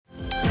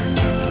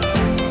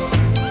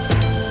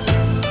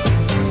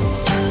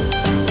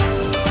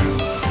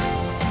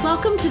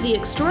the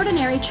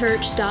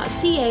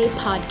extraordinarychurch.ca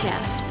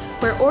podcast,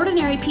 where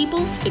ordinary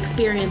people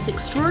experience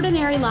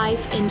extraordinary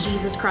life in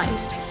Jesus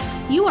Christ.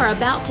 You are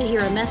about to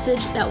hear a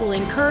message that will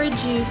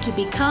encourage you to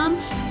become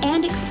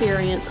and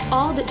experience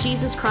all that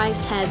Jesus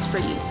Christ has for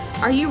you.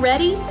 Are you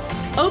ready?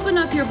 Open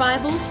up your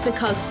Bibles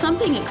because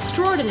something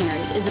extraordinary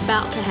is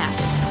about to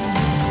happen.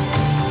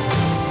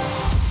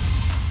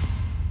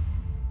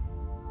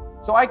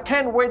 So I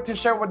can't wait to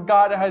share what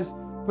God has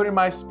put in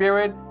my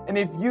spirit. And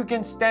if you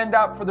can stand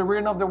up for the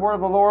reading of the word of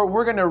the Lord,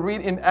 we're going to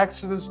read in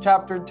Exodus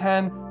chapter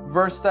 10,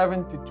 verse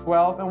 7 to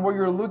 12. And where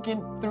you're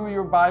looking through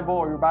your Bible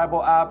or your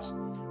Bible apps,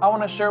 I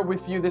want to share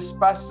with you this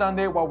past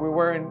Sunday while we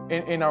were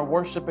in our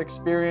worship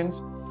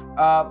experience.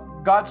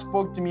 God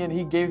spoke to me and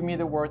He gave me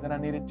the word that I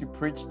needed to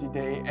preach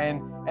today.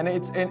 And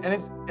it's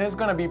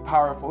going to be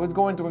powerful. It's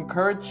going to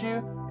encourage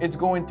you. It's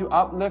going to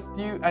uplift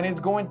you. And it's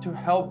going to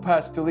help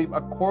us to live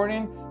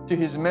according to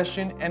His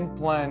mission and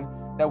plan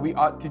that we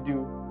ought to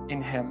do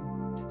in Him.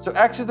 So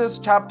Exodus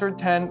chapter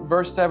 10,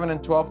 verse 7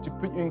 and 12, to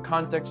put you in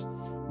context,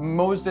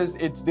 Moses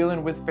is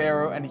dealing with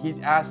Pharaoh and he's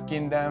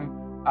asking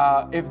them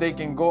if they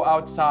can go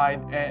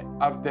outside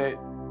of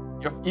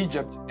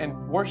Egypt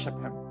and worship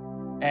him.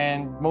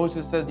 And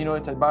Moses says,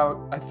 it's about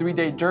a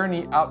 3-day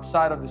journey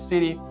outside of the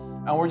city,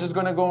 and we're just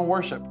going to go and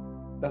worship.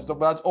 That's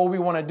all we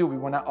want to do. We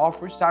want to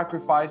offer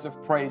sacrifice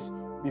of praise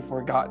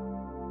before God.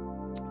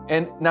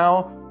 And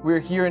now we're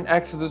here in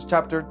Exodus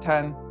chapter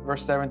 10,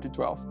 verse 7 to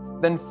 12.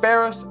 Then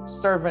Pharaoh's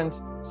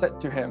servants said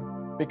to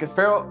him, because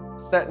Pharaoh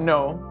said,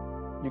 no,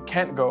 you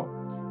can't go.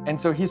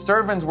 And so his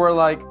servants were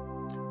like,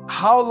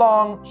 how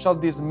long shall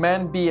these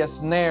men be a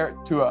snare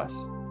to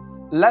us?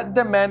 Let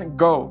the men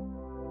go,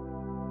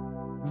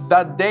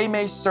 that they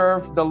may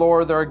serve the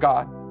Lord their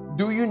God.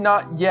 Do you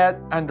not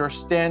yet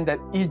understand that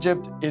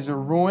Egypt is a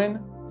ruin?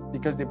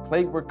 Because the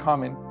plague were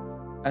coming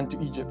unto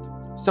Egypt.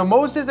 So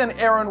Moses and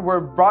Aaron were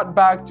brought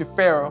back to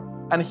Pharaoh,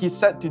 and he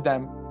said to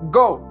them,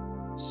 go,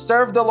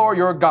 serve the Lord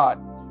your God.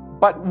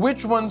 But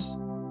which ones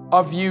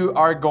of you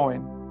are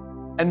going?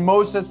 And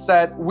Moses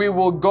said, we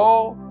will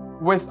go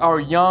with our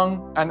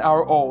young and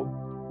our old.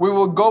 We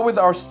will go with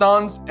our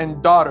sons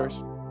and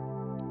daughters,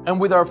 and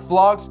with our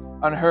flocks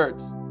and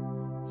herds.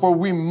 For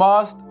we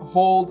must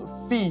hold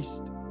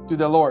feast to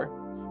the Lord.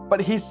 But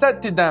he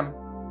said to them,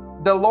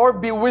 the Lord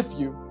be with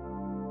you.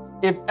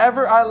 If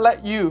ever I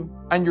let you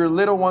and your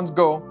little ones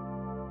go,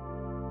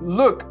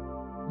 look,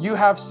 you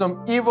have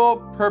some evil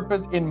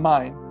purpose in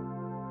mind.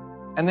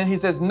 And then he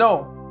says,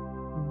 no,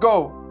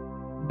 go.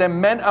 The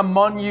men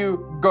among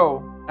you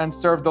go and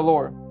serve the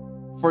Lord,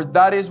 for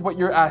that is what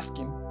you're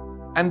asking.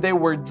 And they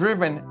were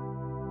driven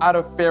out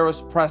of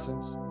Pharaoh's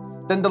presence.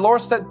 Then the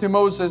Lord said to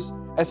Moses,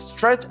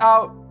 stretch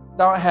out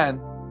thy hand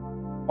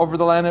over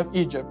the land of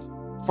Egypt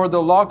for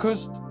the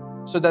locust,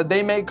 so that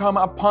they may come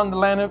upon the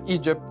land of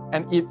Egypt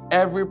and eat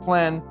every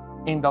plant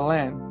in the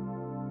land,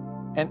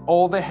 and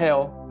all the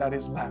hail that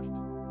is left.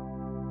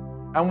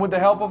 And with the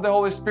help of the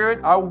Holy Spirit,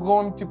 I'm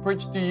going to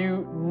preach to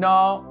you,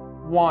 not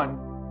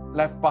one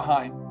left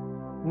behind.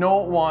 No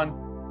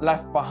one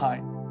left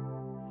behind.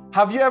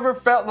 Have you ever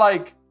felt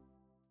like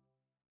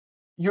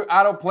you're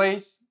out of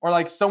place, or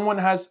like someone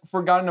has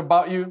forgotten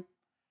about you,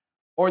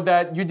 or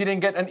that you didn't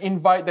get an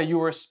invite that you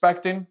were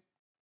expecting?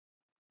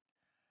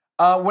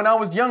 When I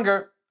was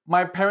younger,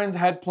 my parents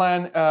had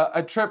planned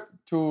a trip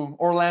to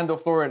Orlando,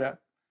 Florida,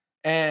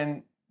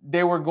 and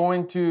they were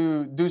going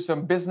to do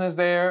some business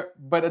there,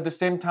 but at the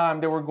same time,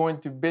 they were going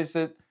to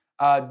visit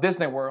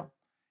Disney World.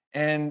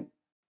 And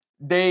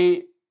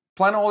they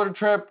planned a whole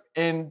trip,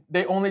 and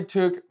they only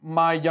took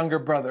my younger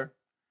brother.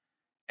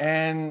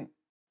 And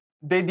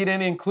they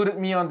didn't include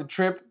me on the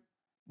trip,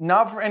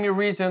 not for any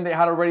reason. They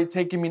had already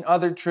taken me on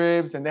other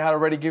trips, and they had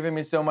already given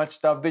me so much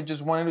stuff. They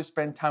just wanted to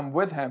spend time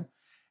with him.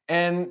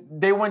 And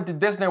they went to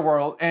Disney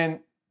World, and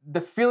the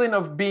feeling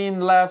of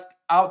being left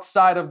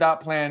outside of that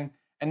plan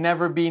and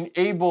never being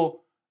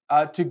able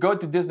to go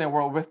to Disney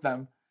World with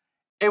them,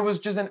 it was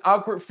just an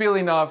awkward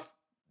feeling of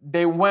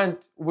they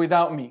went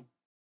without me.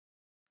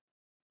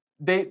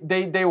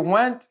 They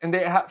went and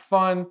they had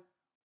fun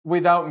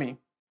without me.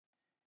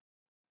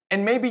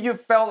 And maybe you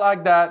felt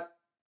like that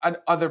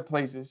at other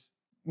places.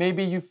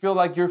 Maybe you feel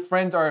like your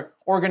friends are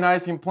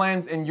organizing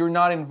plans and you're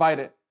not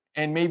invited.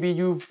 And maybe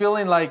you're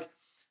feeling like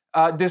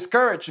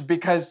discouraged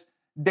because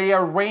they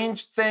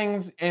arrange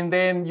things, and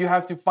then you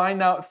have to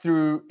find out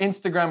through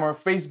Instagram or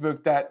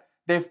Facebook that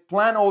they've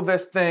planned all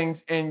these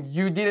things and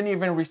you didn't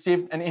even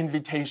receive an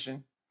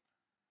invitation.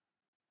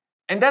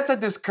 And that's a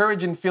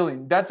discouraging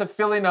feeling. That's a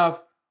feeling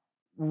of,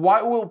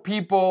 why will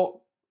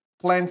people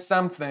plan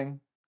something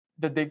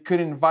that they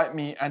could invite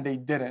me and they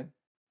didn't?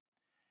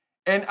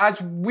 And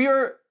as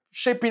we're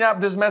shaping up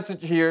this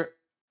message here,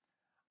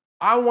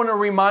 I want to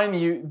remind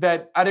you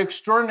that at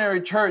Extraordinary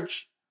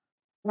Church,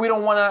 we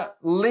don't want to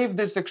live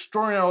this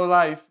extraordinary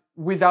life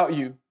without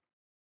you.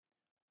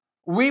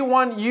 We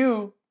want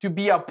you to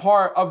be a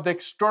part of the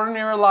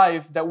extraordinary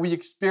life that we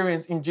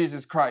experience in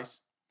Jesus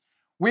Christ.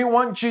 We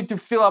want you to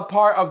feel a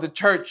part of the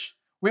church.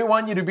 We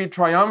want you to be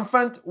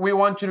triumphant. We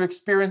want you to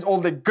experience all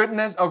the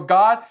goodness of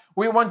God.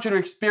 We want you to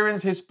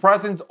experience His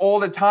presence all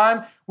the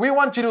time. We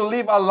want you to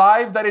live a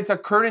life that it's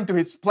according to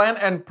His plan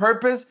and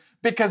purpose,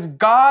 because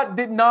God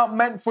did not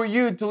meant for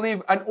you to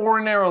live an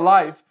ordinary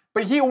life,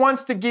 but He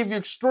wants to give you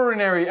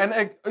extraordinary. And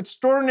an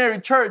extraordinary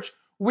church,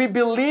 we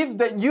believe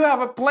that you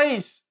have a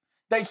place,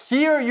 that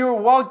here you're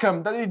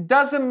welcome, that it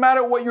doesn't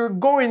matter what you're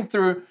going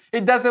through.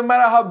 It doesn't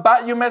matter how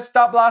bad you messed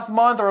up last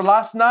month or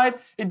last night.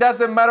 It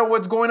doesn't matter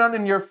what's going on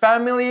in your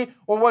family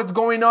or what's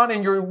going on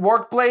in your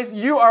workplace.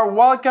 You are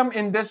welcome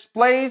in this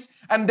place,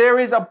 and there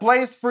is a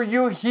place for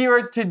you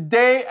here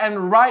today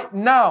and right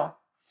now.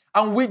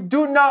 And we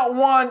do not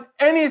want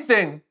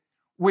anything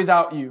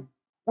without you.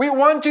 We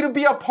want you to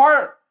be a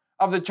part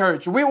of the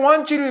church. We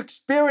want you to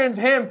experience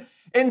Him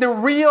in the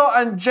real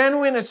and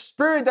genuine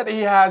spirit that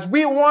He has.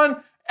 We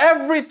want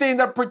everything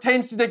that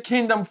pertains to the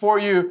kingdom for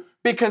you,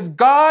 because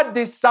God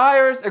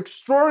desires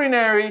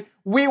extraordinary.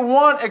 We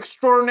want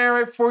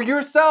extraordinary for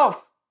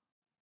yourself.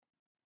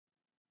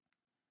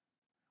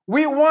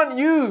 We want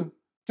you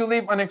to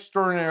live an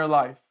extraordinary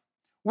life.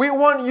 We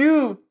want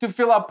you to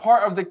feel a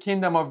part of the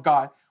kingdom of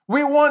God.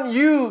 We want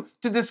you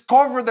to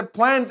discover the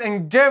plans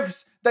and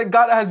gifts that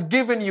God has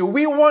given you.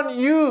 We want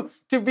you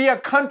to be a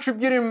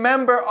contributing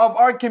member of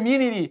our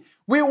community.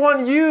 We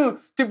want you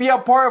to be a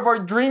part of our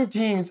dream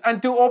teams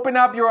and to open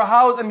up your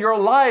house and your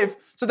life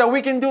so that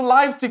we can do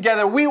life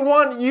together. We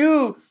want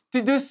you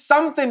to do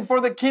something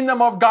for the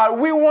kingdom of God.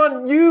 We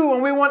want you,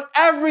 and we want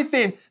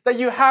everything that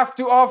you have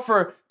to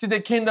offer to the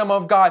kingdom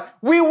of God.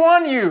 We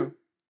want you,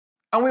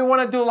 and we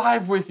want to do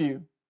life with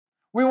you.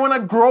 We want to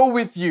grow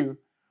with you.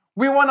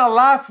 We want to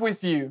laugh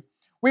with you.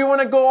 We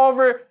want to go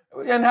over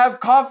and have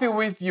coffee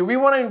with you. We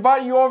want to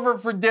invite you over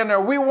for dinner.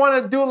 We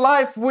want to do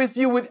life with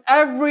you, with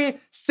every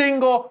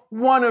single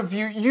one of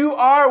you. You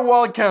are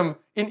welcome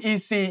in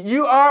EC.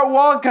 You are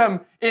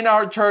welcome in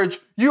our church.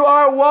 You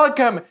are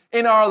welcome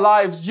in our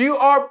lives. You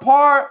are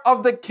part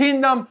of the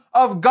kingdom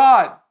of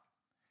God.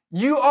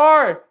 You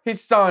are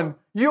His son.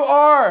 You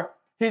are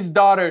His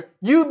daughter.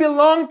 You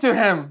belong to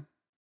Him.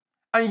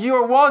 And you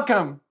are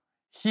welcome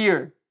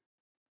here.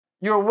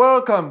 You're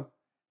welcome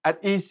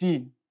at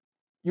EC.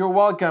 You're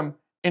welcome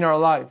in our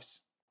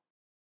lives.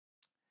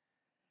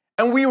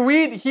 And we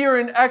read here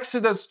in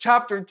Exodus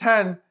chapter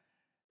 10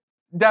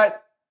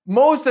 that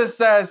Moses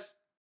says,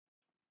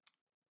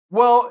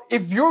 well,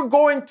 if you're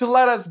going to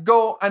let us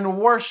go and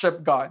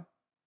worship God,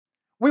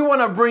 we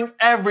want to bring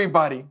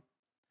everybody.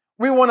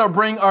 We want to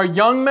bring our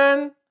young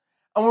men,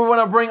 and we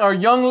want to bring our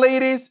young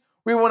ladies.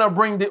 We want to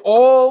bring the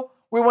oil.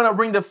 We want to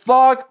bring the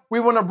flock. We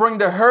want to bring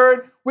the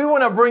herd. We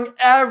want to bring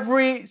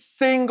every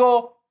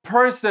single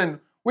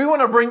person. We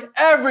want to bring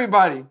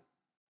everybody.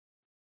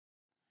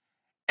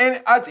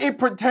 And as it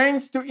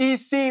pertains to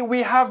EC,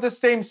 we have the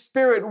same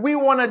spirit. We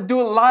want to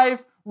do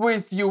life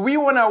with you. We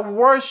want to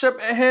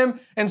worship Him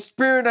in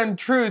spirit and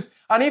truth.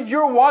 And if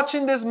you're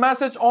watching this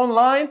message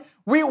online,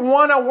 we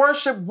want to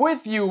worship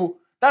with you.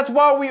 That's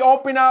why we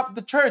open up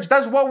the church.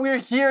 That's why we're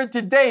here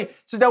today,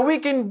 so that we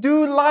can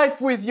do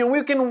life with you.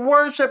 We can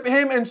worship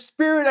Him in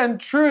spirit and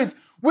truth.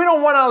 We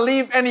don't want to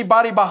leave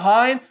anybody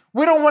behind.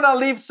 We don't want to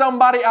leave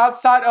somebody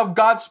outside of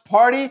God's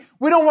party.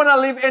 We don't want to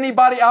leave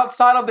anybody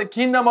outside of the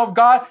kingdom of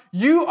God.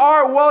 You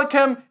are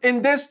welcome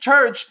in this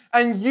church,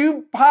 and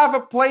you have a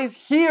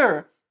place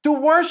here to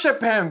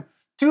worship Him,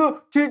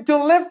 to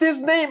lift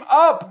His name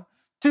up,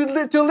 to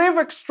live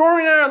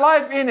extraordinary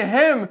life in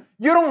Him.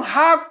 You don't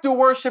have to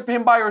worship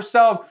Him by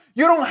yourself.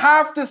 You don't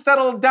have to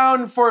settle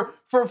down for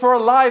a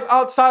life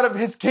outside of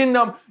His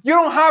kingdom. You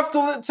don't have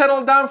to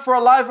settle down for a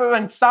life of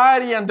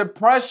anxiety and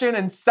depression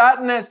and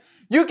sadness.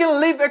 You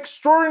can live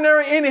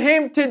extraordinary in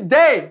Him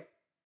today,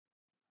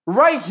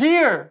 right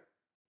here.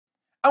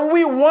 And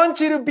we want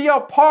you to be a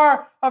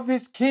part of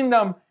His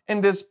kingdom in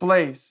this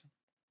place.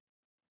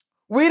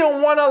 We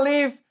don't want to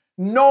leave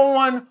no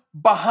one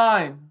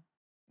behind.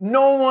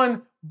 No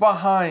one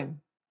behind.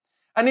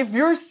 And if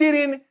you're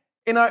sitting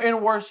in our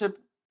in worship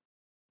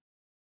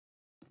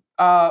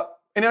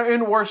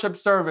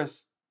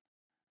service,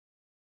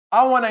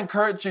 I want to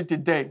encourage you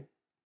today.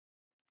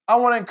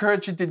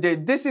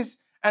 This is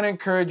an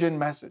encouraging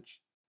message.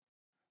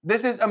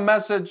 This is a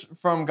message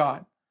from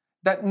God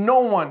that no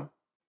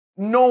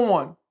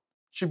one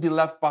should be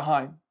left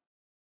behind.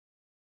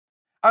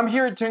 I'm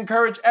here to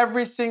encourage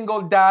every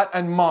single dad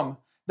and mom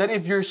that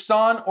if your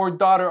son or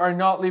daughter are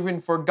not living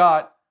for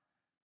God,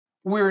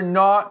 we're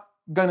not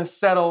going to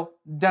settle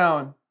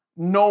down.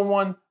 No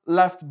one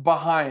left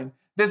behind.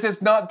 This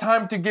is not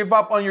time to give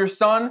up on your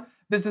son.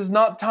 This is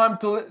not time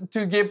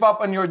to give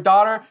up on your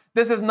daughter.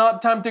 This is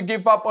not time to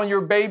give up on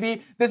your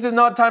baby. This is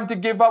not time to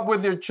give up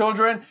with your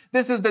children.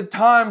 This is the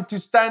time to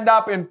stand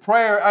up in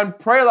prayer and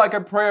pray like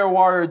a prayer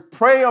warrior.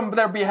 Pray on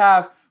their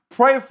behalf.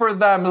 Pray for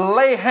them.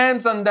 Lay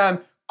hands on them.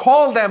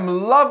 Call them.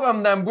 Love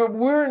on them.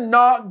 We're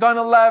not going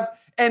to leave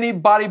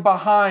anybody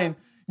behind.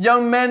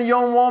 Young men,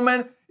 young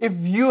women,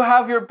 If you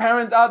have your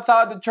parents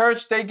outside the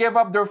church, they give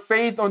up their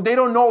faith or they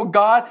don't know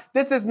God,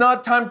 this is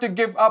not time to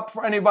give up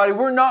for anybody.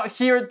 We're not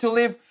here to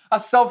live a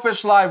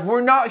selfish life.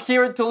 We're not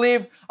here to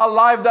live a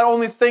life that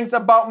only thinks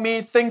about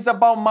me, thinks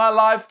about my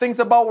life, thinks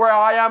about where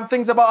I am,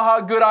 thinks about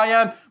how good I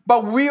am.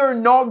 But we are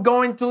not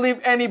going to leave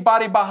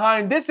anybody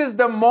behind. This is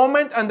the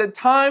moment and the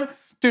time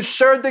to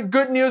share the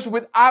good news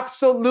with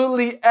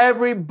absolutely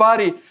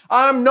everybody.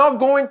 I'm not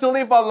going to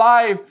live a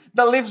life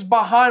that leaves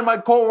behind my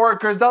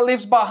coworkers, that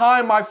leaves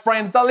behind my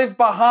friends, that leaves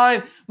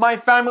behind my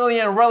family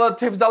and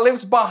relatives, that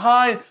leaves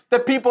behind the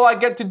people I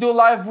get to do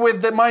life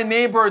with, my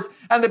neighbors,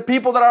 and the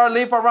people that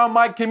live around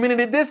my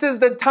community. This is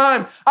the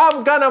time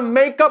I'm gonna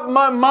make up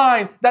my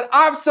mind that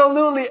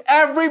absolutely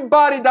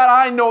everybody that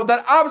I know,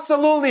 that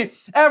absolutely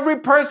every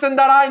person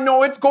that I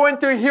know, it's going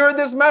to hear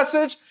this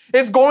message.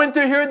 It's going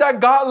to hear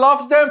that God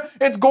loves them.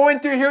 It's going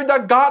to hear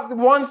that God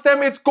wants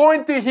them. It's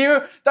going to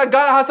hear that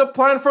God has a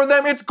plan for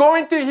them. It's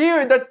going to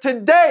hear that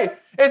today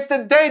is the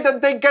day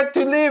that they get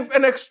to live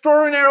an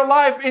extraordinary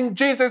life in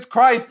Jesus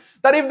Christ.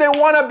 That if they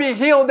want to be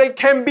healed, they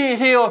can be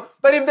healed.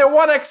 That if they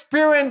want to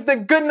experience the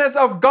goodness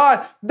of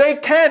God, they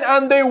can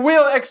and they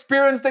will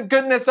experience the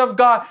goodness of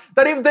God.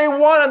 That if they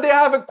want and they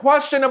have a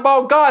question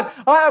about God,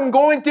 I am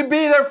going to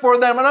be there for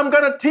them and I'm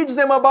going to teach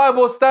them a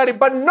Bible study.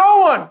 But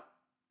no one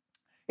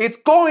is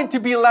going to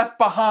be left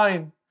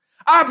behind.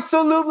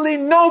 Absolutely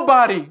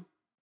nobody.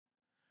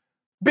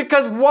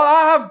 Because while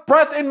I have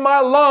breath in my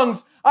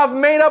lungs, I've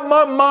made up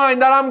my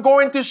mind that I'm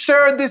going to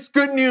share this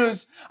good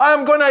news.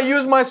 I'm going to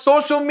use my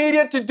social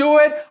media to do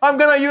it. I'm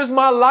going to use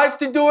my life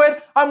to do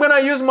it. I'm going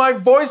to use my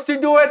voice to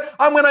do it.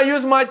 I'm going to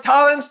use my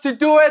talents to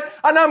do it.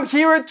 And I'm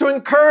here to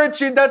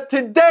encourage you that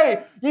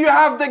today you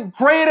have the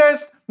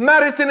greatest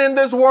medicine in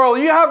this world.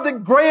 You have the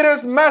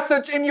greatest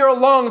message in your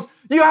lungs.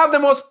 You have the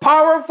most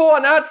powerful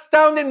and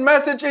outstanding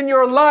message in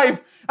your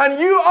life. And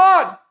you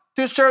ought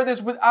to share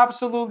this with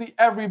absolutely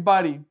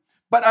everybody.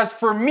 But as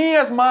for me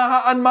and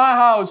my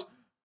house,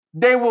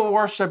 they will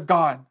worship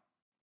God.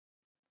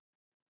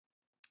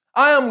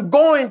 I am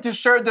going to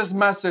share this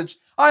message.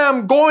 I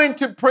am going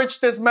to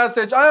preach this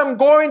message. I am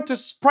going to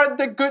spread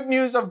the good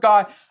news of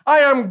God. I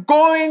am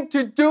going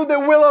to do the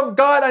will of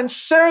God and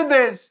share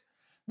this.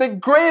 The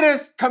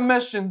greatest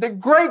commission, the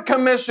great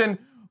commission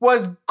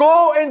was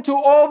go into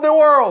all the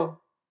world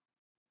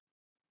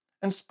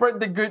and spread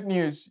the good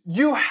news.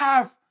 You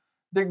have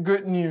the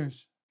good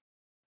news.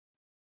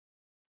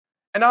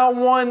 And I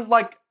want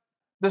like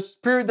the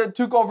spirit that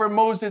took over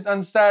Moses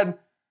and said,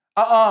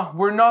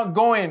 we're not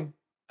going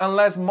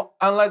unless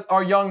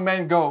our young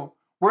men go.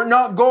 We're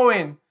not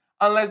going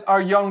unless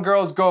our young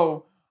girls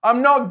go.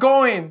 I'm not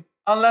going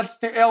unless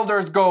the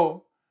elders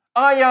go.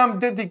 I am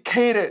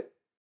dedicated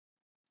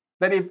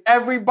that if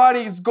everybody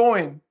is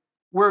going,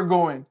 we're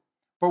going.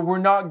 But we're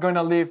not going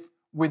to live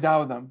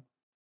without them.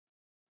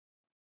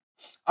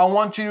 I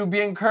want you to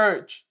be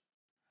encouraged.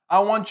 I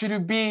want you to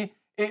be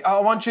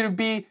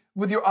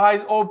with your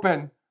eyes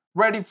open,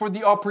 ready for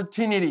the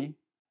opportunity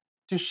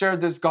to share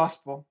this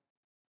gospel.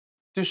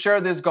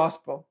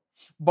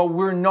 But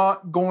we're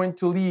not going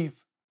to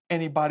leave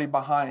anybody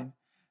behind.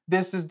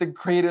 This is the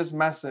greatest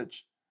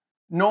message.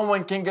 No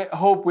one can get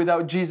hope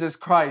without Jesus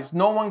Christ.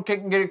 No one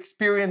can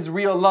experience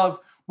real love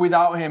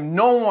without Him.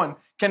 No one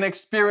can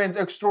experience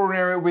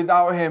extraordinary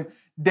without Him.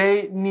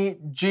 They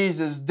need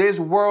Jesus. This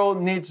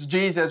world needs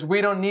Jesus.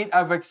 We don't need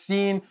a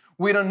vaccine.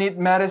 We don't need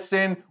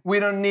medicine. We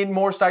don't need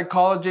more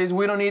psychologists.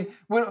 And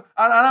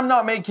I'm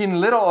not making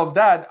little of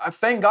that.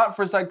 Thank God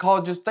for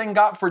psychologists. Thank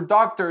God for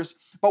doctors.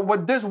 But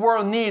what this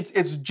world needs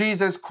is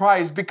Jesus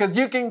Christ. Because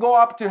you can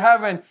go up to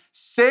heaven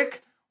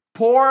sick,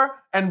 poor,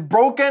 and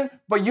broken,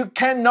 but you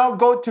cannot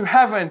go to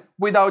heaven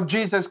without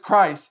Jesus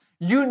Christ.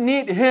 You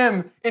need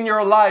Him in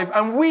your life.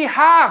 And we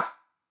have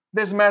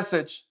this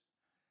message.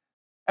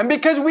 And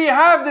because we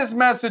have this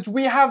message,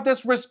 we have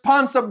this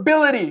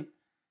responsibility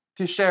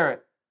to share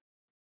it,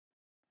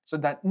 so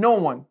that no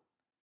one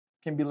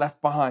can be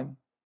left behind.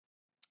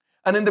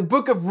 And in the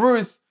book of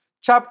Ruth,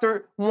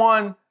 chapter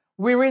 1,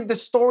 we read the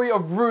story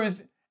of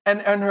Ruth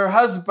and her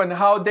husband,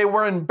 how they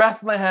were in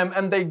Bethlehem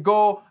and they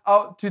go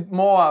out to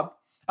Moab.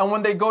 And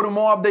when they go to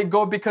Moab, they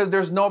go because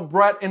there's no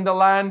bread in the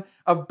land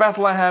of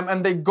Bethlehem,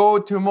 and they go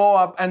to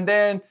Moab, and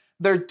then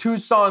their two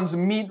sons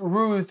meet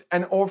Ruth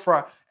and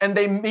Orpah, and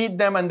they meet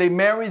them and they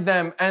marry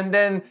them, and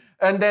then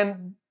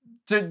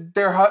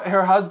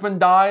her husband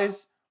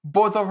dies.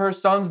 Both of her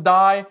sons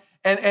die,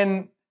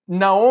 and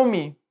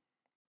Naomi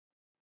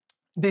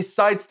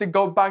decides to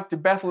go back to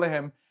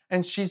Bethlehem,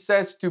 and she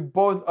says to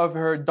both of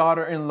her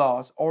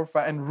daughter-in-laws,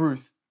 Orpah and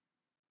Ruth,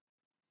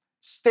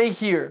 stay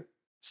here,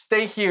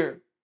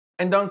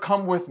 and don't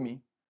come with me.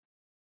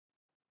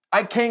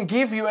 I can't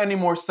give you any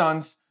more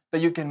sons that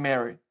you can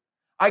marry.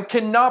 I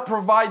cannot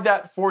provide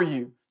that for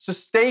you. So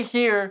stay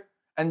here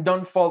and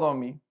don't follow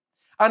me.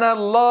 And I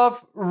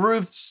love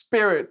Ruth's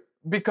spirit,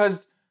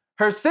 because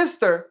her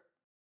sister,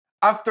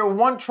 after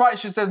one try,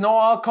 she says, no,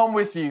 I'll come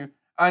with you.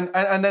 And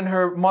then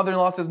her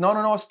mother-in-law says,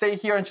 no, stay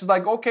here. And she's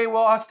like, okay,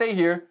 well, I'll stay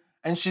here.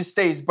 And she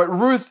stays. But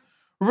Ruth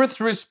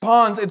Ruth's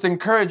response is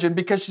encouraging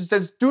because she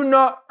says, do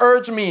not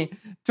urge me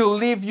to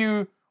leave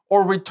you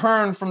or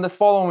return from the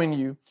following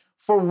you.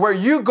 For where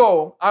you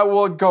go, I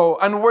will go,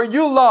 and where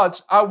you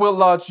lodge, I will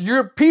lodge.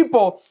 Your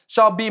people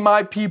shall be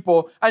my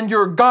people, and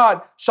your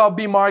God shall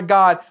be my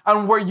God.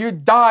 And where you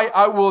die,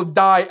 I will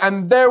die,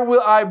 and there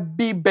will I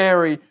be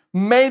buried.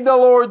 May the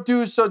Lord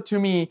do so to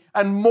me,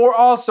 and more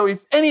also,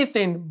 if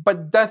anything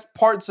but death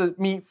parts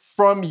me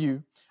from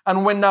you.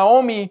 And when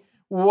Naomi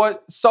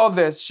saw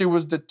this, she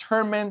was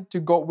determined to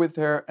go with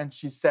her, and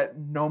she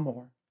said no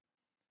more.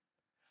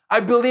 I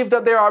believe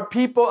that there are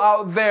people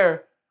out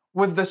there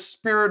with the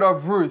spirit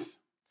of Ruth,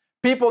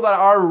 people that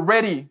are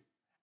ready,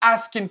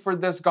 asking for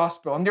this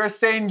gospel. And they're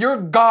saying, your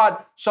God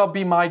shall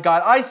be my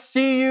God. I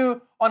see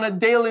you on a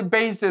daily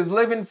basis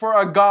living for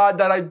a God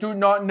that I do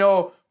not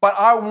know, but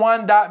I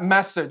want that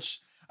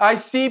message. I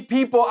see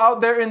people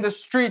out there in the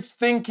streets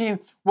thinking,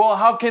 well,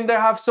 how can they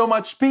have so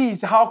much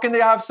peace? How can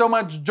they have so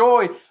much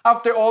joy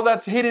after all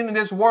that's hidden in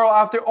this world,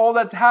 after all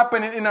that's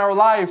happening in our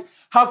lives?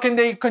 How can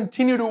they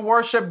continue to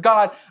worship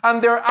God?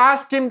 And they're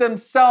asking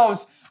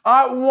themselves,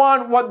 I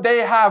want what they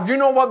have. You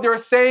know what they're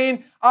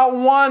saying? I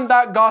want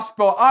that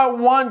gospel. I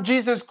want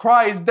Jesus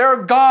Christ.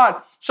 Their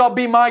God shall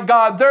be my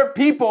God. Their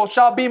people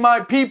shall be my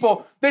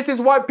people. This is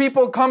why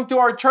people come to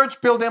our church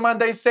building and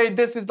they say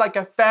this is like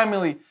a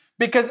family.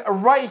 Because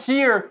right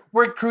here,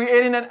 we're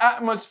creating an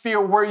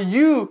atmosphere where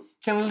you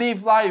can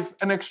live life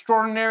an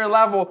extraordinary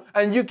level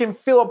and you can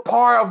feel a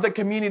part of the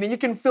community. You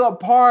can feel a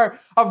part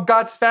of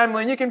God's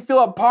family and you can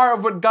feel a part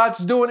of what God's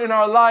doing in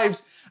our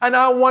lives. And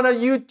I want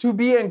you to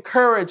be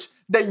encouraged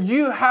that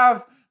you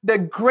have the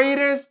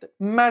greatest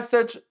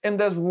message in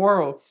this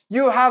world.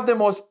 You have the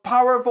most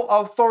powerful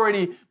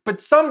authority. But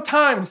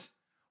sometimes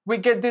we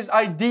get this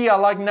idea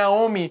like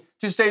Naomi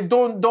to say,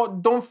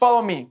 don't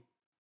follow me.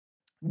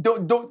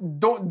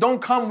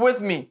 Don't come with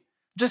me.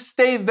 Just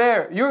stay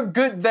there. You're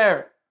good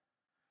there.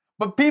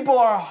 But people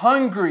are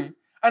hungry.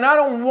 And I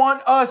don't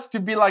want us to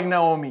be like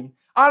Naomi.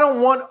 I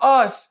don't want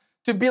us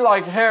to be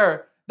like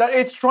her. That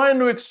it's trying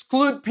to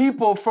exclude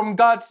people from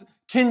God's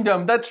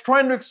kingdom. That's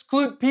trying to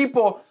exclude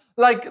people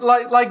like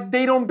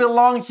they don't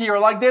belong here.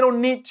 Like they don't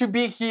need to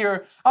be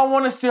here. I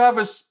want us to have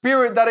a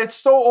spirit that it's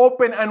so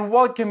open and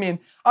welcoming.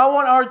 I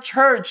want our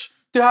church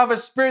to have a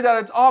spirit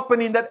that it's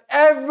opening, that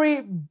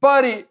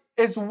everybody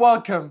is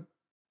welcome.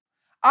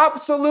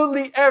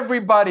 Absolutely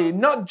everybody,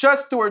 not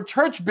just to our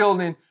church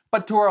building,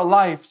 but to our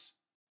lives.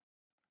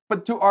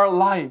 But to our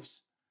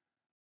lives.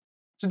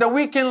 So that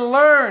we can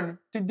learn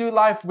to do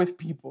life with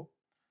people.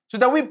 So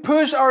that we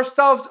push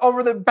ourselves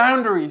over the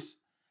boundaries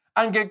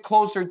and get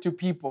closer to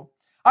people.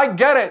 I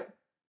get it.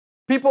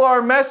 People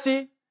are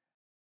messy,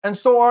 and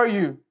so are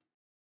you.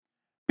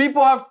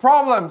 People have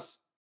problems,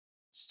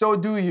 so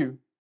do you.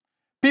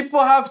 People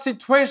have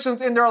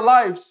situations in their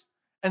lives,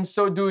 and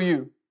so do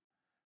you.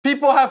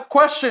 People have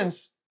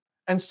questions,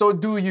 and so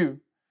do you.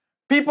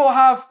 People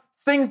have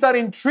things that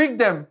intrigue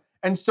them,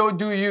 and so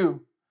do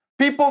you.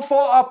 People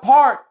fall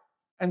apart,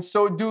 and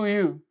so do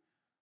you.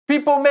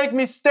 People make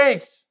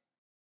mistakes,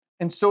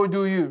 and so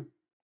do you.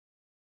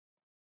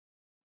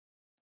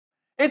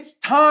 It's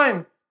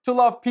time to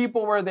love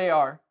people where they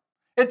are.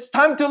 It's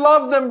time to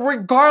love them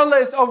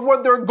regardless of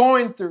what they're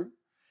going through.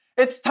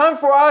 It's time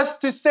for us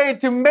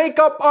to make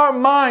up our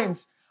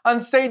minds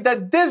and say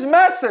that this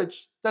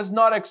message does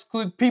not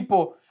exclude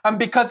people. And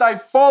because I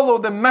follow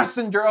the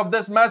messenger of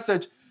this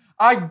message,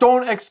 I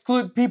don't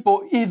exclude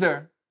people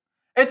either.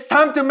 It's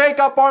time to make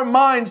up our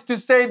minds to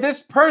say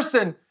this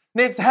person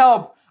needs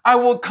help. I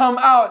will come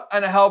out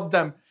and help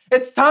them.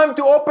 It's time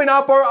to open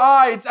up our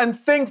eyes and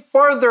think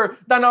further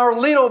than our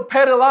little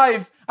petty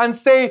life and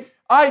say,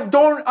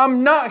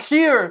 I'm not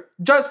here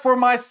just for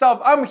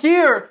myself. I'm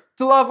here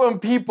to love on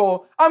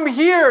people. I'm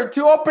here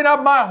to open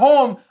up my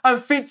home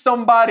and feed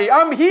somebody.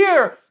 I'm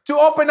here to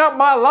open up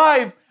my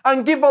life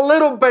and give a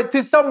little bit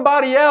to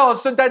somebody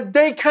else so that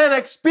they can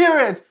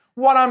experience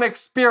what I'm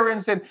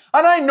experiencing.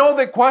 And I know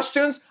the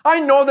questions.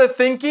 I know the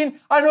thinking.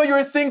 I know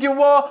you're thinking,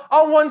 well,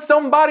 I want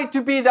somebody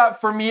to be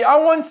that for me. I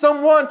want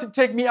someone to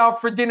take me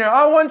out for dinner.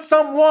 I want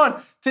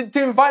someone to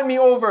invite me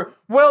over.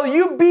 Well,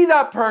 you be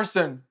that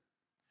person.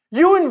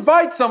 You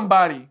invite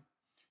somebody.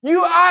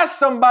 You ask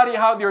somebody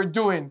how they're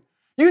doing.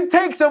 You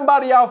take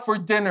somebody out for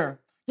dinner.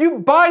 You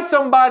buy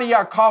somebody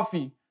a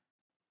coffee.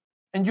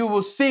 And you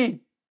will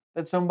see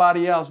that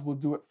somebody else will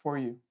do it for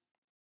you.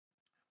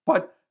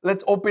 But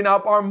let's open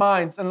up our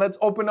minds and let's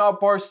open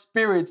up our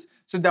spirits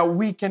so that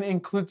we can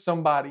include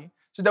somebody.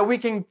 So that we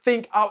can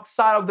think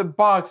outside of the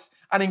box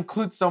and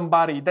include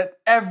somebody. That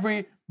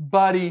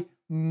everybody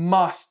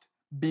must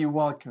be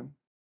welcome.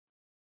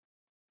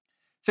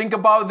 Think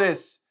about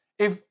this.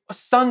 If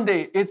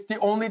Sunday, it's the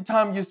only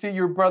time you see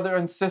your brother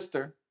and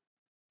sister,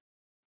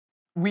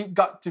 we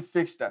got to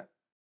fix that.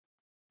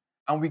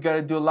 And we got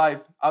to do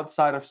life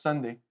outside of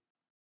Sunday.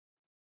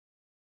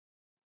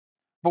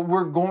 But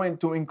we're going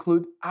to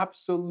include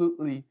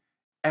absolutely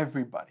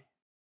everybody.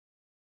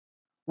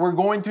 We're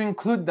going to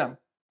include them.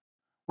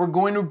 We're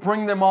going to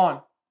bring them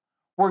on.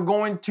 We're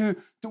going to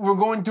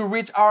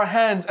reach our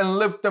hands and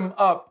lift them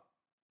up.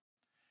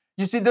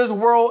 You see, this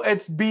world,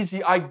 it's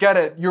busy. I get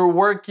it. You're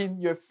working,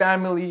 you have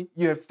family,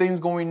 you have things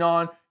going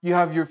on, you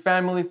have your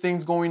family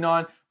things going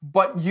on,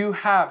 but you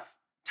have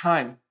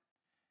time.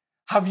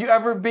 Have you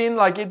ever been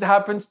like it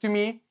happens to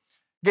me,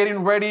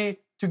 getting ready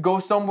to go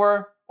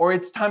somewhere, or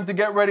it's time to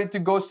get ready to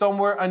go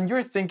somewhere, and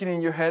you're thinking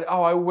in your head,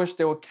 oh, I wish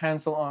they would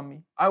cancel on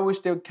me. I wish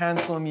they would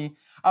cancel on me.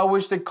 I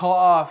wish they'd call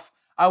off.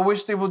 I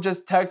wish they would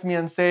just text me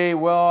and say,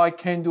 well, I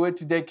can't do it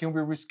today. Can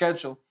we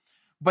reschedule?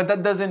 But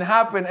that doesn't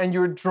happen, and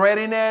you're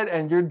dreading it,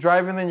 and you're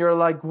driving, and you're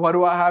like, why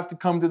do I have to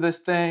come to this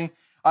thing?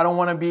 I don't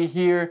want to be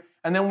here.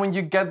 And then when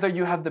you get there,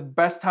 you have the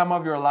best time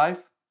of your life.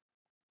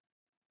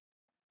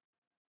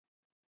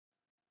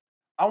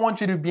 I want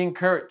you to be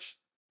encouraged.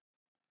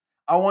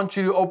 I want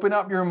you to open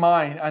up your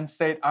mind and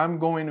say, I'm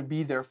going to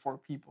be there for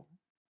people.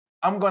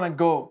 I'm going to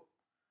go.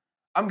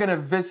 I'm going to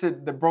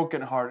visit the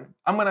brokenhearted.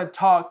 I'm going to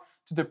talk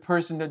to the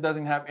person that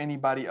doesn't have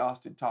anybody else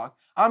to talk.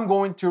 I'm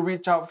going to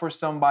reach out for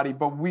somebody,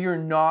 but we are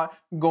not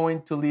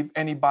going to leave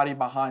anybody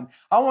behind.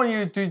 I want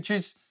you to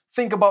just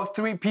think about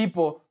 3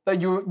 people that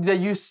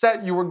you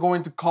said you were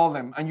going to call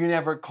them and you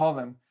never call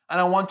them. And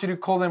I want you to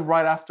call them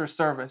right after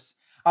service.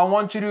 I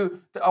want you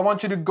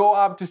to go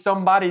up to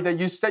somebody that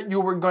you said you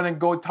were going to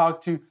go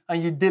talk to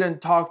and you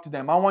didn't talk to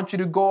them. I want you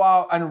to go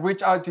out and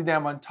reach out to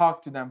them and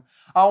talk to them.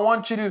 I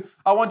want you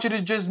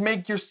to just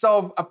make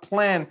yourself a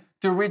plan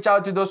to reach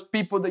out to those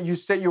people that you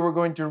said you were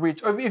going to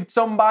reach. Or if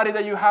somebody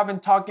that you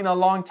haven't talked in a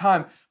long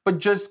time, but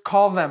just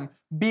call them,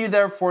 be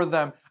there for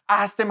them,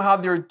 ask them how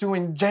they're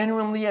doing,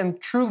 genuinely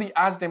and truly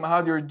ask them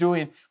how they're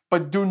doing,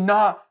 but do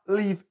not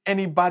leave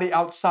anybody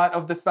outside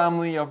of the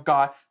family of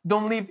God.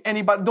 Don't leave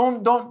anybody,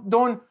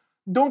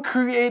 don't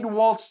create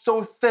walls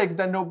so thick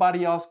that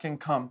nobody else can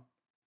come.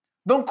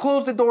 Don't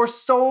close the door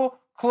so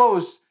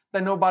close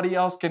that nobody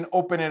else can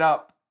open it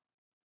up.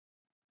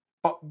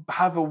 But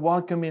have a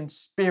welcoming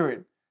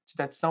spirit so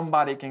that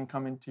somebody can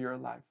come into your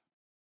life.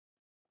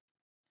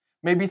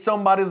 Maybe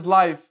somebody's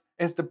life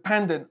is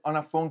dependent on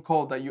a phone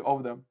call that you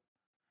owe them.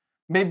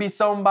 Maybe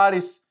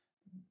somebody's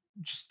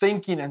just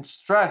thinking and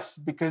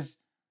stressed because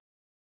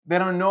they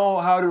don't know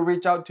how to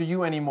reach out to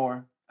you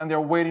anymore. And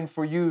they're waiting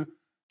for you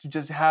to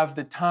just have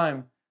the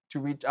time to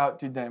reach out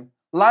to them.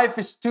 Life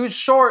is too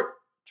short,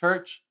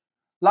 church.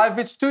 Life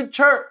is too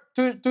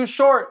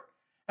short.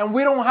 And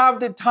we don't have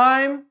the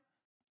time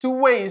to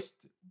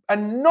waste.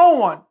 And no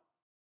one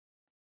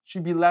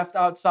should be left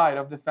outside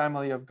of the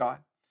family of God.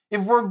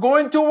 If we're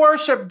going to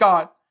worship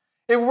God,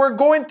 if we're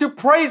going to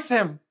praise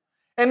Him,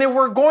 and if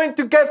we're going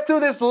to get through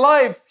this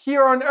life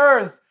here on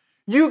earth,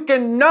 you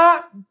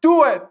cannot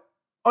do it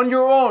on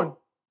your own.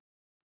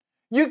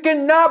 You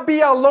cannot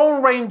be a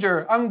lone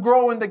ranger and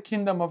grow in the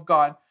kingdom of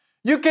God.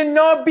 You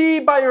cannot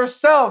be by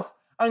yourself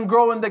and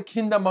grow in the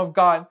kingdom of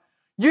God.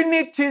 You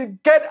need to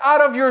get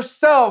out of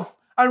yourself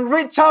and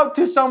reach out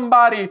to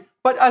somebody.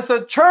 But as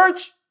a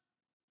church,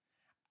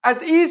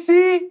 as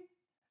EC,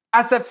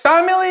 as a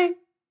family,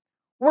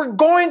 we're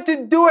going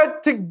to do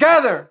it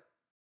together.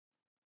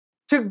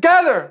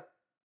 Together.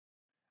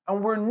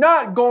 And we're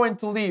not going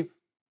to leave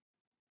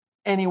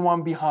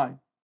anyone behind.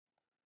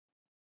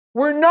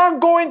 We're not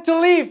going to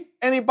leave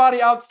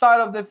anybody outside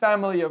of the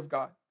family of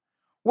God.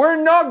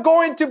 We're not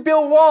going to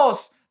build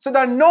walls so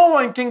that no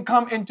one can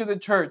come into the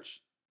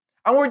church.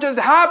 And we're just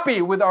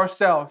happy with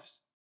ourselves.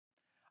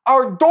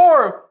 Our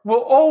door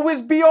will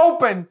always be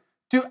open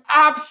to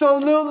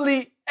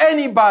absolutely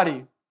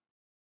anybody.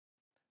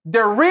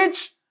 The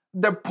rich,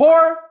 the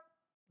poor,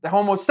 the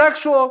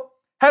homosexual,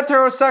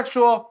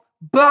 heterosexual,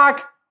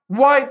 black,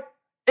 white,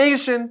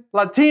 Asian,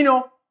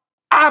 Latino,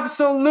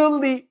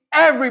 absolutely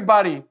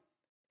everybody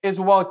is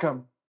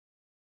welcome.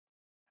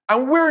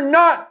 And we're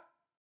not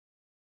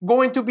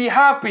going to be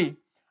happy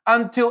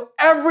until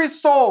every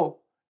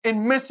soul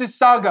in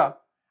Mississauga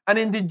and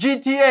in the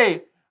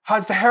GTA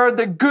has heard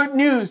the good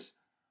news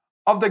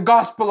of the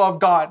gospel of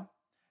God.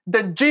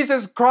 That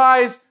Jesus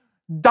Christ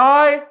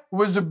died,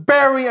 was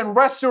buried, and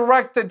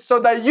resurrected so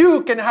that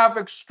you can have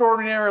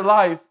extraordinary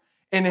life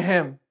in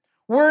Him.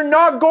 We're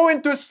not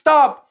going to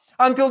stop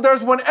until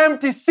there's one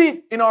empty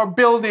seat in our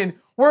building.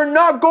 We're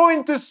not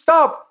going to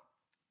stop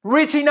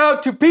reaching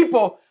out to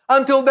people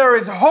until there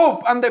is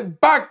hope and the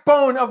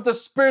backbone of the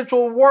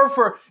spiritual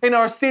warfare in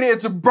our city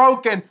is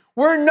broken.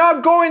 We're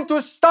not going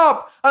to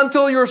stop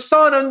until your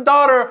son and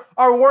daughter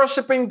are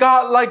worshiping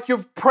God like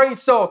you've prayed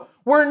so.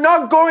 We're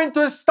not going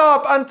to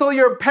stop until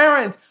your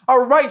parents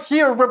are right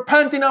here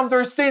repenting of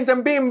their sins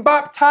and being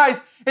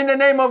baptized in the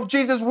name of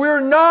Jesus.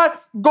 We're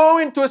not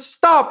going to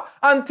stop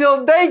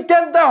until they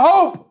get the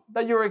hope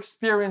that you're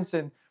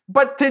experiencing.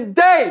 But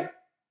today,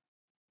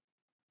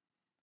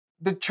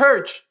 the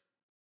church,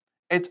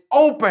 it's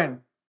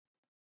open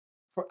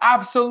for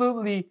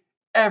absolutely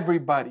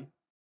everybody.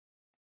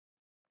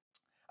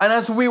 And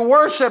as we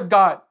worship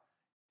God,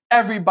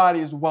 everybody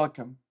is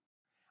welcome.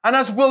 And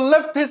as we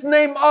lift His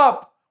name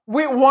up,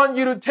 we want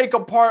you to take a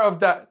part of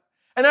that.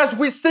 And as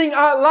we sing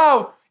out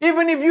loud,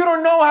 even if you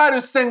don't know how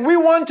to sing, we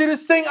want you to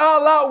sing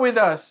out loud with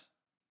us.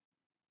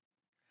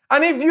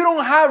 And if you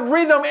don't have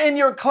rhythm in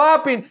your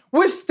clapping,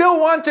 we still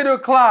want you to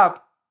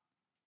clap.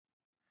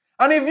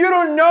 And if you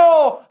don't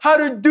know how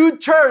to do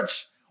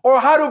church or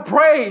how to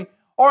pray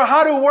or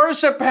how to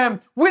worship Him,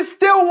 we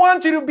still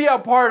want you to be a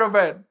part of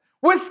it.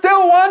 We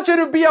still want you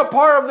to be a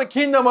part of the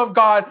kingdom of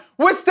God.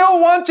 We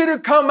still want you to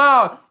come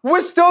out.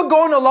 We're still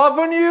going to love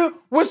on you.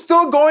 We're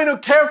still going to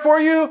care for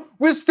you.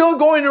 We're still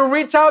going to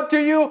reach out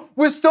to you.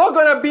 We're still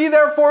going to be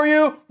there for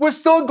you. We're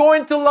still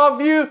going to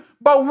love you.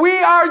 But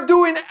we are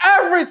doing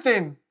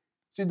everything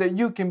so that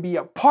you can be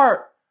a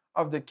part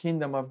of the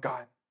kingdom of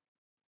God.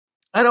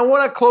 And I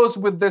want to close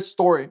with this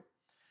story.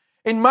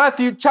 In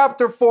Matthew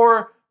chapter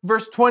 4,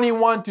 verse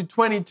 21 to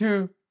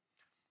 22,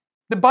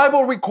 the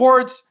Bible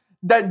records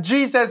that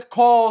Jesus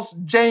calls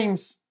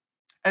James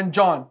and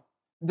John,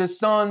 the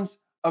sons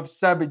of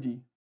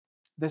Zebedee.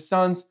 The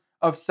sons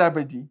of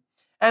Zebedee.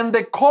 And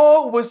the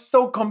call was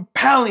so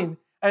compelling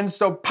and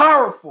so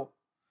powerful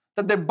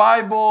that the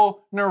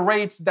Bible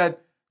narrates that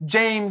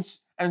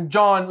James and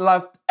John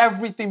left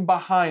everything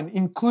behind,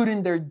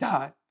 including their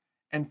dad,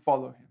 and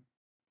followed him.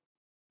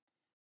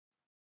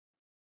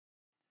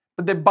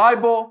 But the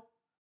Bible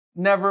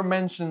never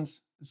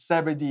mentions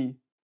Zebedee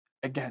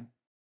again.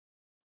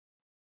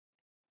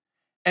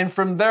 And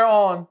from there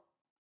on,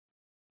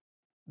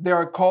 they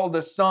are called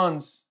the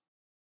sons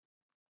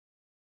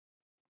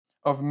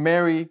of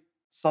Mary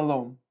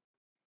Salome.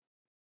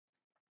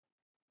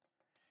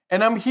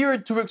 And I'm here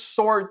to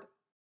exhort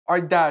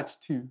our dads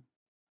too.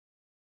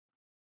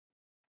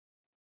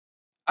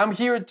 I'm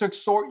here to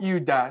exhort you,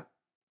 Dad.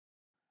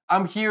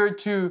 I'm here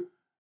to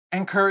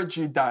encourage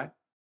you, Dad.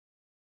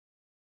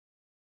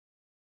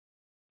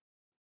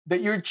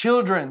 That your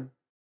children,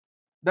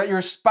 that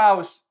your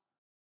spouse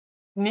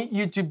need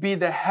you to be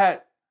the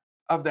head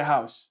of the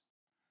house.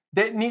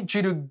 They need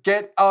you to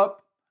get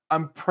up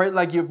and pray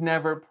like you've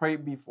never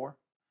prayed before.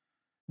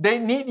 They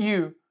need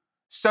you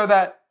so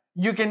that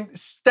you can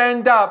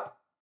stand up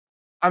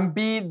and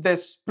be the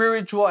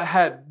spiritual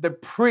head, the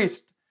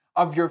priest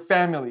of your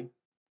family.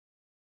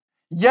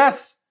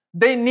 Yes,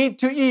 they need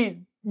to eat.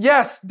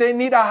 Yes, they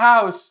need a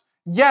house.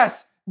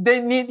 Yes, they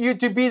need you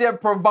to be their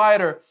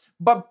provider.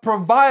 But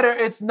provider,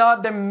 it's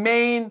not the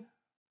main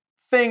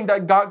thing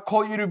that God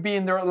called you to be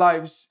in their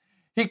lives.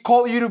 He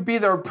called you to be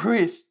their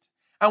priest.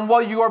 And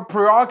while you are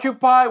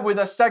preoccupied with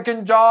a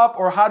second job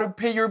or how to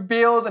pay your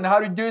bills and how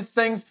to do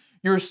things,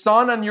 your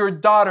son and your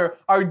daughter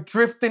are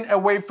drifting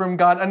away from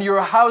God and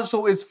your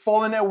household is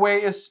falling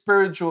away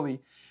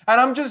spiritually.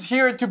 And I'm just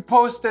here to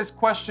pose this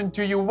question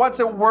to you. What's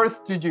it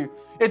worth to you?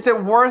 Is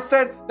it worth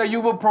it that you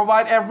will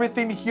provide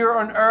everything here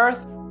on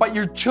earth, but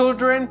your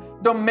children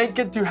don't make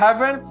it to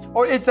heaven?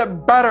 Or it's a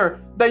better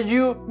that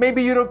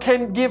maybe you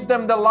can't give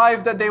them the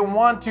life that they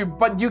want to,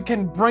 but you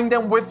can bring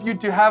them with you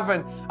to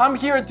heaven? I'm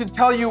here to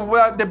tell you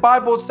what the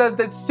Bible says,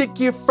 that seek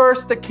ye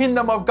first the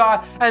kingdom of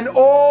God, and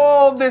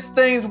all these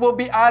things will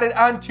be added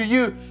unto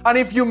you. And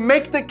if you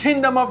make the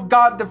kingdom of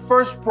God the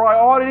first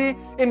priority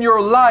in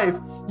your life,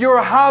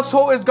 your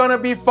household is going to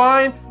be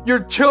fine.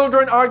 Your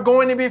children are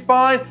going to be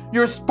fine.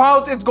 Your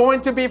spouse is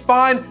going to be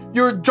fine.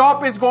 Your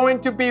job is going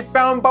to be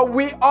found. But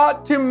we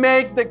ought to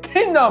make the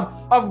kingdom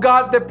of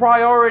God the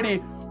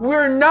priority.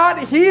 We're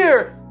not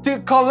here to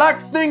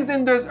collect things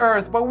in this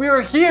earth, but we are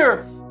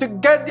here to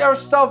get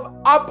ourselves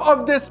up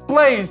of this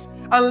place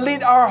and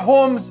lead our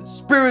homes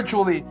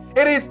spiritually.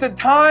 It is the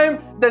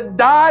time that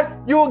Dad,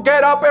 you will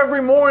get up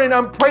every morning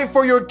and pray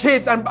for your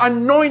kids and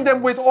anoint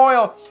them with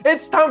oil.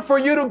 It's time for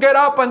you to get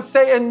up and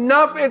say,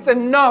 enough is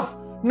enough.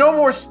 No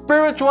more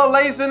spiritual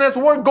laziness.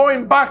 We're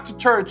going back to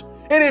church.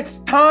 It is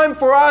time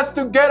for us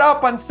to get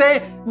up and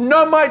say,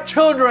 no my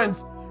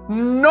children's,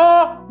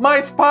 no my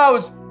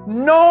spouse,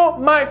 no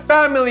my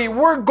family.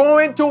 We're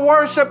going to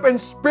worship in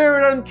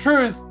spirit and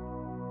truth.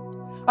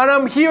 And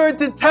I'm here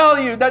to tell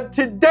you that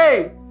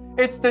today,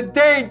 it's the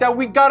day that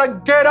we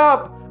gotta get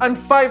up and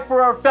fight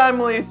for our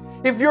families.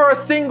 If you're a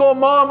single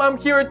mom, I'm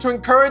here to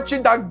encourage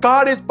you that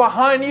God is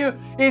behind you.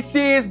 EC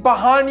is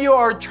behind you.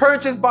 Our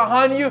church is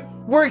behind you.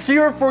 We're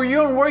here for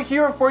you and we're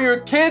here for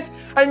your kids,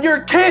 and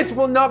your kids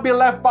will not be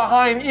left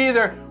behind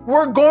either.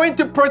 We're going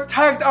to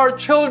protect our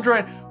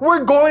children.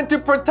 We're going to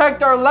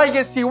protect our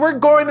legacy. We're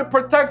going to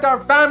protect our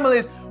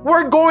families.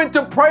 We're going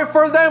to pray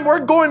for them.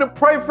 We're going to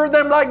pray for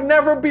them like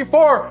never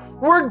before.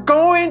 We're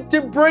going to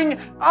bring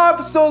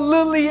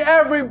absolutely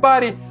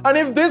everybody. And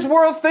if this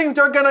world thinks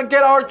they're going to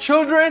get our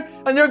children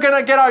and they're going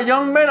to get our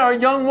young men, our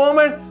young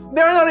women,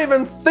 they're not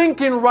even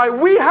thinking right.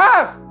 We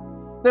have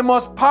the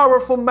most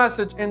powerful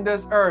message in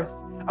this earth,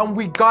 and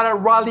we got to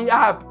rally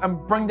up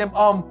and bring them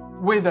on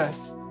with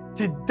us.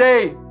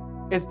 Today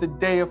is the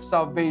day of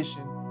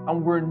salvation,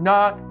 and we're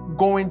not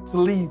going to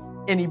leave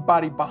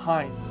anybody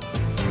behind.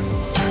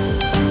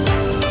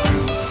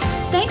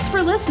 Thanks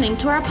for listening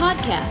to our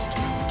podcast.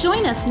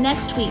 Join us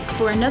next week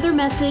for another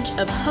message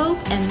of hope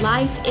and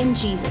life in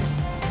Jesus.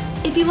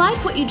 If you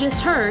like what you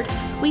just heard,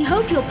 we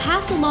hope you'll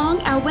pass along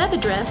our web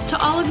address to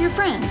all of your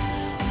friends,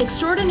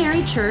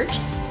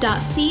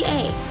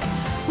 extraordinarychurch.ca.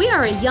 We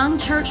are a young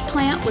church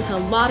plant with a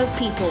lot of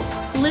people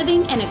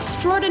living an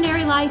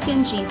extraordinary life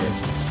in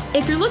Jesus.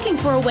 If you're looking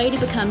for a way to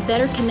become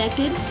better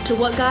connected to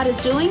what God is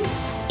doing,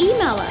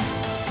 email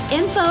us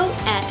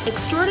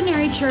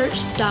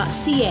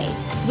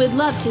info@extraordinarychurch.ca. We'd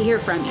love to hear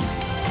from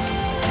you.